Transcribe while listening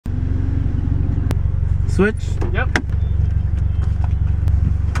switch? Yep.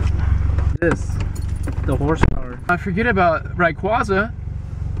 The horsepower. I forget about Rayquaza.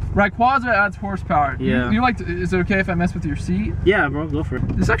 Rayquaza adds horsepower. Yeah. You like to, is it okay if I mess with your seat? Yeah, bro, go for it.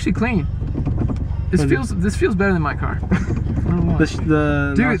 It's actually clean. This feels better than my car.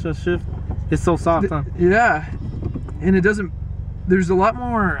 The nostril shift is so soft, huh? Yeah, and it doesn't. There's a lot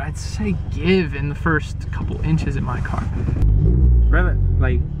more, I'd say, give in the first couple inches in my car. Rev it,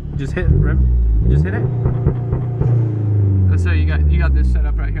 like just hit it. So you got this set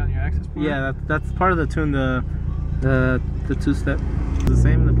up right here on your access point. Yeah, that's part of the tune. The two-step. It's the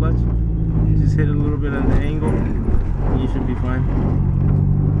same in the clutch. You just hit a little bit of the angle, and you should be fine.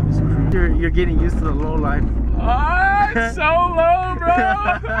 You're getting used to the low life. Oh, it's so low, bro.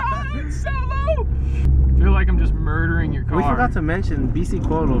 It's so low. I feel like I'm just murdering your car. We forgot to mention BC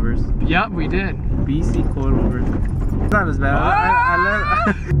coilovers. Yep, we did. BC coilovers. It's not as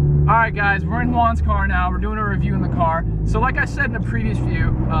bad. All right, guys, we're in Juan's car now. We're doing a review in the car. So like I said in the previous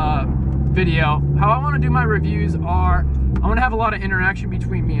video, how I want to do my reviews are, I want to have a lot of interaction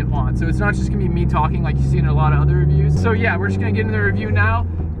between me and Juan. So it's not just going to be me talking like you see in a lot of other reviews. So yeah, we're just going to get into the review now.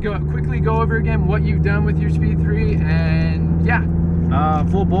 Quickly go over again what you've done with your Speed 3, and yeah.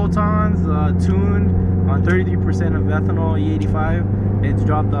 Full bolt-ons, tuned on 33% of ethanol E85. It's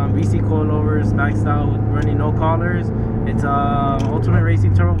dropped on BC coilovers, maxed out with running no collars. It's Ultimate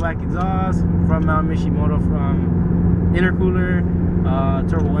Racing Turbo Black exhaust, front mount Mishimoto from intercooler,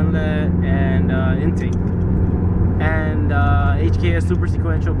 turbo inlet, and intake. And HKS super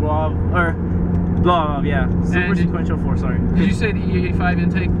sequential blow off, yeah. Super sequential 4, sorry. Did you say the E85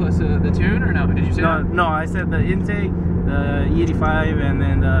 intake plus the tune, or no? Did you say that? No, I said the intake, the E85, and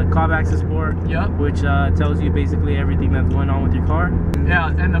then the cob axis port, yep. Which tells you basically everything that's going on with your car. Yeah,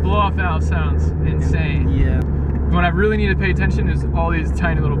 and the blow-off valve sounds insane. Yeah. What I really need to pay attention is all these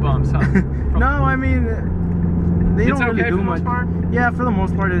tiny little bumps, huh? No, I mean, they don't really do much. For the most part? Yeah, for the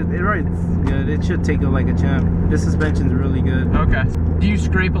most part, it's good. It should take it like a champ. This suspension's really good. Okay. Do you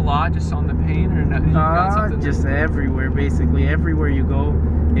scrape a lot just on the paint, or no? You got something just everywhere, basically. Everywhere you go,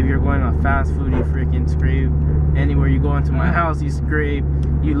 if you're going on fast food, you freaking scrape. Anywhere you go into my house, you scrape.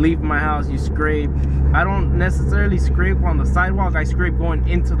 You leave my house, you scrape. I don't necessarily scrape on the sidewalk. I scrape going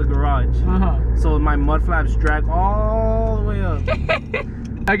into the garage. So my mud flaps drag all the way up.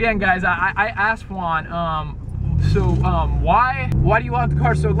 Again, guys, I asked Juan, why do you want the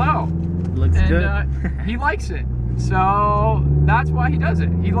car so low? Looks good. He likes it. So that's why he does it.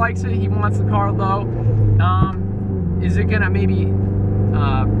 He likes it. He wants the car low. Is it gonna maybe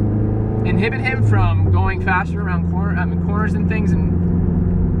inhibit him from going faster around corners and things, and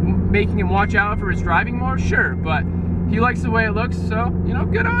making him watch out for his driving more? Sure, but he likes the way it looks. So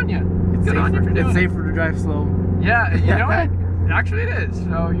good on you. Good on you for doing it. It's safer to drive slow. Yeah, you know what? Actually, it is.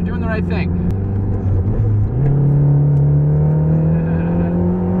 So you're doing the right thing.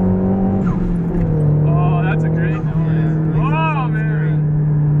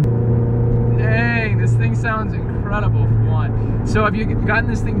 Sounds incredible for one. So have you gotten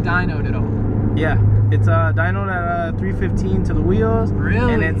this thing dynoed at all? Yeah, it's dynoed at 315 to the wheels.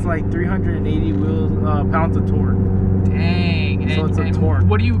 Really? And it's like 380 pounds of torque. Dang. So it's a torque.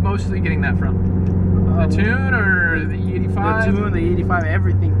 What are you mostly getting that from? The tune or the E85? The tune, the E85,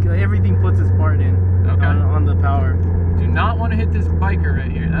 everything puts its part in. Okay. On the power. Do not want to hit this biker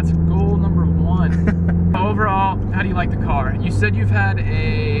right here. That's goal number 1. Overall, how do you like the car? You said you've had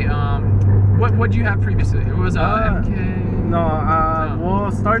a what did you have previously? It was MK. No, well,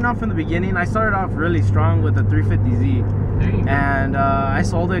 starting off from the beginning, I started off really strong with the 350Z. There you go. And I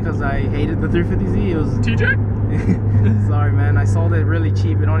sold it because I hated the 350Z. It was TJ. Sorry, man. I sold it really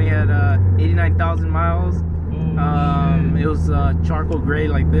cheap. It only had 89,000 miles. It was charcoal gray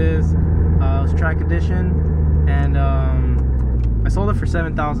like this. It was track edition, and I sold it for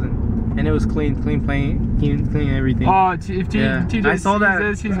 7,000. And it was clean everything. Oh, if TJ I sold that.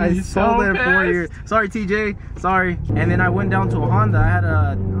 This, I sold it 4 years. Sorry, TJ. Sorry. And then I went down to a Honda. I had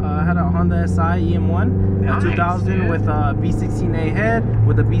a Honda SI EM1, nice, 2000 with a B16A head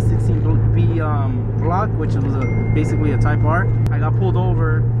with a B16B block, which was basically a Type R. I got pulled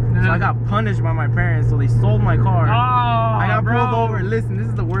over. So I got punished by my parents, so they sold my car. I got pulled over. Listen, this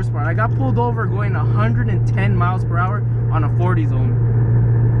is the worst part. I got pulled over going 110 miles per hour on a 40 zone.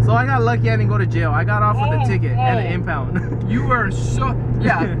 So I got lucky I didn't go to jail. I got off with a ticket and an impound. You were so...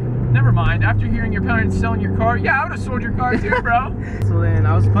 Yeah. Never mind. After hearing your parents selling your car, yeah, I would have sold your car too, bro. So then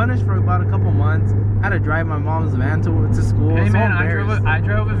I was punished for about a couple months. I had to drive my mom's van to school. Hey so man, I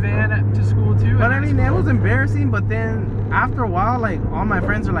drove a van to school too. But I mean, it was embarrassing. But then after a while, like all my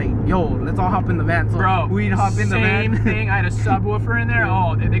friends are like, "Yo, let's all hop in the van." So bro, we'd hop in the van. Same thing. I had a subwoofer in there.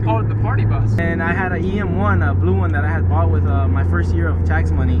 Oh, they called it the party bus. And I had an EM1, a blue one that I had bought with my first year of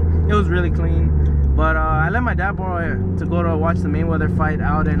tax money. It was really clean. But I let my dad borrow it to go to watch the Mayweather fight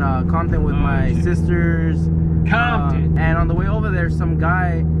out in Compton with my sisters. Compton. And on the way over there, some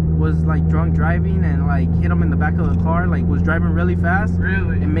guy was like drunk driving and like hit him in the back of the car. Like was driving really fast.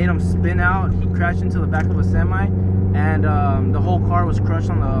 Really? It made him spin out. He crashed into the back of a semi, and the whole car was crushed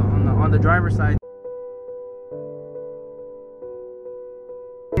on the driver's side.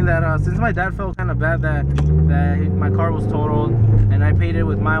 That since my dad felt kind of bad that my car was totaled and I paid it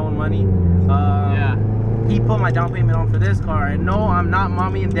with my own money, yeah, he put my down payment on for this car. And no, I'm not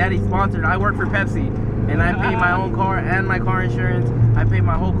mommy and daddy sponsored. I work for Pepsi and I pay my own car and my car insurance. I pay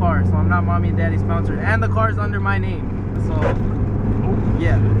my whole car, so I'm not mommy and daddy sponsored, and the car's under my name. So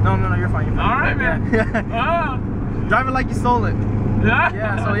yeah, no, you're fine. You're fine. All right, man. Yeah. Drive it like you stole it. Yeah.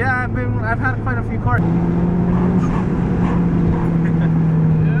 Yeah. So yeah, I've had quite a few cars.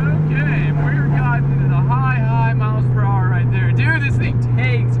 High miles per hour right there. Dude, this thing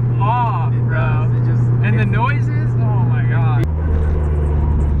takes off, bro. And the noises, oh my god.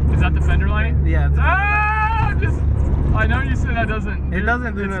 Is that the fender lining? Yeah. I know you said that doesn't. It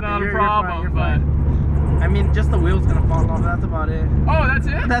doesn't do it's nothing. Not a you're problem, fine, but I mean, just the wheel's gonna fall off. That's about it. Oh, that's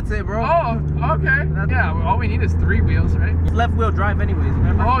it? That's it, bro. Oh, okay. Yeah, well, all we need is 3 wheels, right? It's left wheel drive anyways,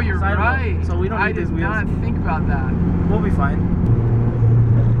 remember? Oh, you're Side right. wheel, so we don't need these wheels. I did not think about that. We'll be fine.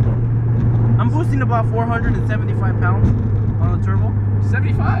 I'm boosting about 475 pounds on the turbo.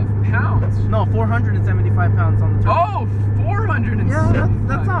 75 pounds? No, 475 pounds on the turbo. Oh, 475. Yeah,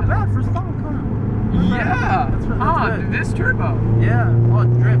 that's not bad for stock, huh? Yeah. That's good. This turbo. Yeah. Oh,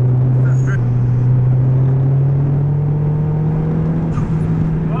 drift. That's drift.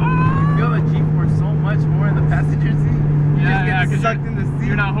 You feel the G-force so much more in the passenger seat. You just get sucked in the seat.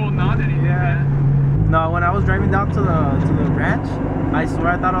 You're not holding on to anything. Yeah. No, when I was driving down to the ranch, I swear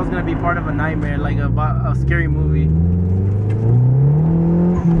I thought I was gonna be part of a nightmare, like a scary movie.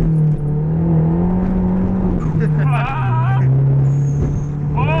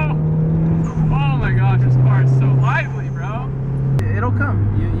 Oh my gosh, this car is so lively, bro. It'll come.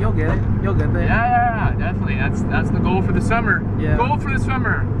 You'll get it. You'll get there. Yeah, definitely. That's the goal for the summer. Yeah. Goal for the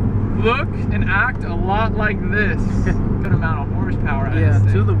summer. Look and act a lot like this. Good amount of horsepower. Yeah,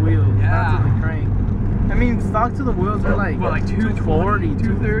 to the wheels, yeah. not to the crank. I mean, stock to the wheels are like, what, like 240,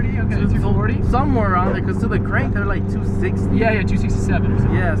 230, okay, 240? Somewhere around there, because to the crank, they're like 260. Yeah, 267 or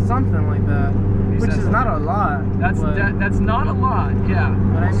something. Yeah, something like that, which is not a lot. That's not a lot, yeah.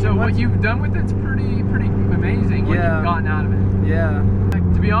 But I mean, so what you've done with it's pretty amazing what you've gotten out of it. Yeah.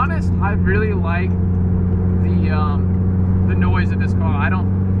 To be honest, I really like the noise of this car.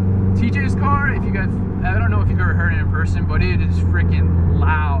 TJ's car, if you guys, I don't know if you've ever heard it in person, but it is freaking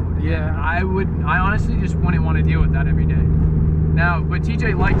loud. Yeah. I honestly just wouldn't want to deal with that every day. Now, but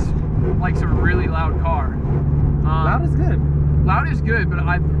TJ likes a really loud car. Loud is good. Loud is good, but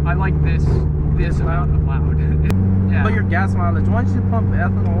I like this amount of loud. Yeah. But your gas mileage, once you pump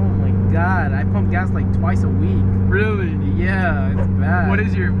ethanol, oh my god, I pump gas like twice a week. Really? Yeah, it's bad. What are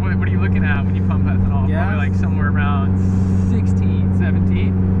you looking at when you pump ethanol? Gas? Probably like somewhere around 16,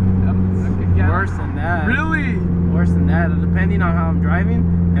 17. Worse than that. Really? Worse than that. Depending on how I'm driving,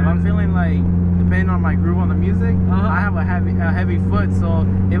 if I'm feeling like, depending on my groove on the music, I have a heavy foot. So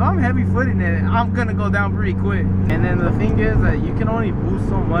if I'm heavy footing it, I'm gonna go down pretty quick. And then the thing is that you can only boost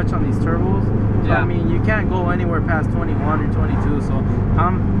so much on these turbos. So yeah. I mean, you can't go anywhere past 21 or 22. So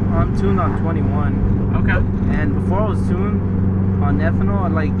I'm tuned on 21. Okay. And before I was tuned on ethanol,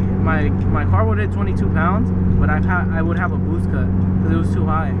 like my car would hit 22 pounds, but I would have a boost cut because it was too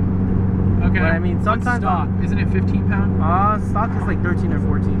high. Okay. But I mean, sometimes stock? Isn't it 15 pound? Stock is like 13 or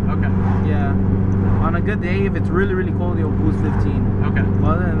 14. Okay. Yeah. On a good day, if it's really cold, you'll boost 15. Okay.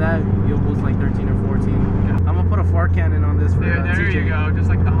 But other than that, you'll boost like 13 or 14. Okay. I'm gonna put a fart cannon on this for there TJ. you go. Just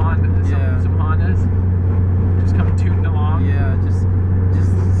like the Honda. Yeah. Some Hondas. Just come tooting along. Yeah. Just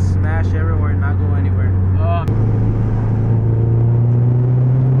smash everywhere and not go anywhere.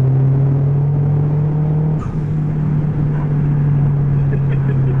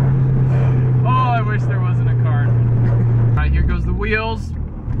 Wheels.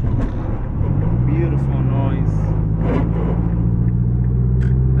 Beautiful noise.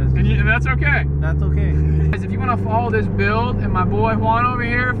 And that's okay. That's okay. Guys, if you want to follow this build and my boy Juan over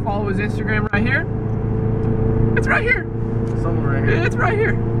here, follow his Instagram right here. It's right here. Somewhere right here. It's right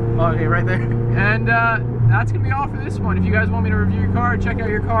here. Okay, right there. And that's gonna be all for this one. If you guys want me to review your car, check out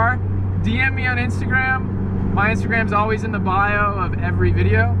your car, DM me on Instagram. My Instagram's always in the bio of every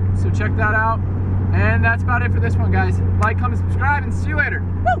video, so check that out. And that's about it for this one, guys. Like, comment, subscribe, and see you later.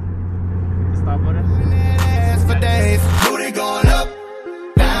 Woo! Stop button. For days, booty going up,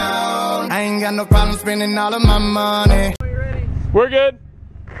 down. I ain't got no problem spending all of my money. We're good.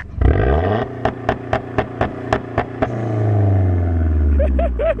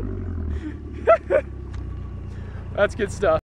 That's good stuff.